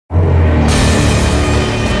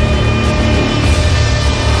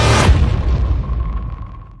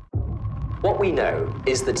we know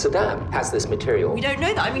is that Saddam has this material. We don't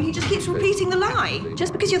know that. I mean, he just keeps repeating the lie.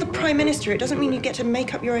 Just because you're the Prime Minister, it doesn't mean you get to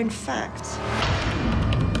make up your own facts.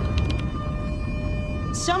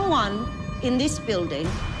 Someone in this building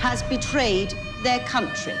has betrayed their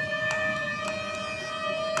country.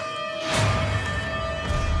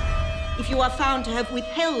 If you are found to have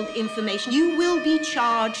withheld information, you will be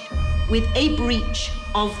charged with a breach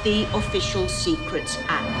of the Official Secrets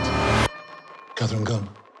Act. Catherine Gunn,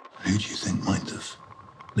 who do you think might have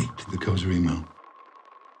leaked the Koza email?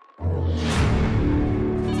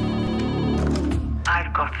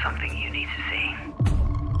 I've got something you need to see.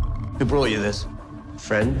 Who brought you this?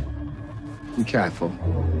 Friend? Be careful.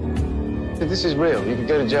 If this is real, you could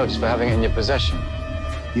go to jail just for having it in your possession.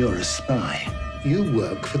 You're a spy. You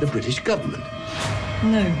work for the British government.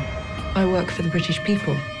 No, I work for the British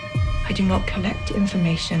people. I do not collect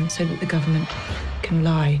information so that the government can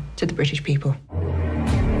lie to the British people.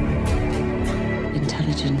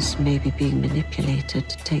 Intelligence may be being manipulated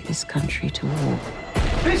to take this country to war.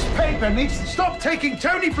 This paper needs to stop taking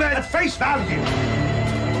Tony Blair at face value.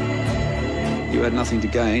 You had nothing to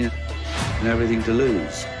gain and everything to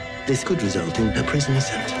lose. This could result in a prison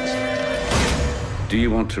sentence. Do you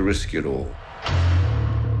want to risk it all?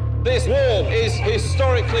 This war is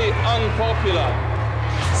historically unpopular.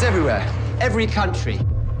 It's everywhere. Every country.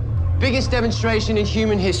 Biggest demonstration in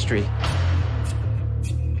human history.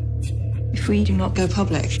 If we do not go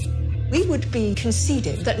public, We would be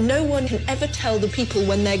conceding that no one can ever tell the people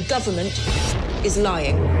when their government is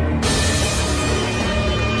lying.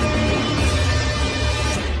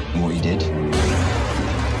 What you did,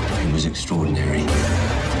 it was extraordinary.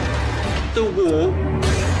 The war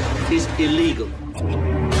is illegal.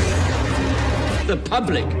 The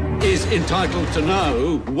public is entitled to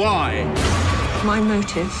know why. My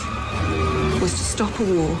motive was to stop a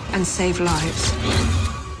war and save lives.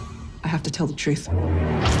 I have to tell the truth.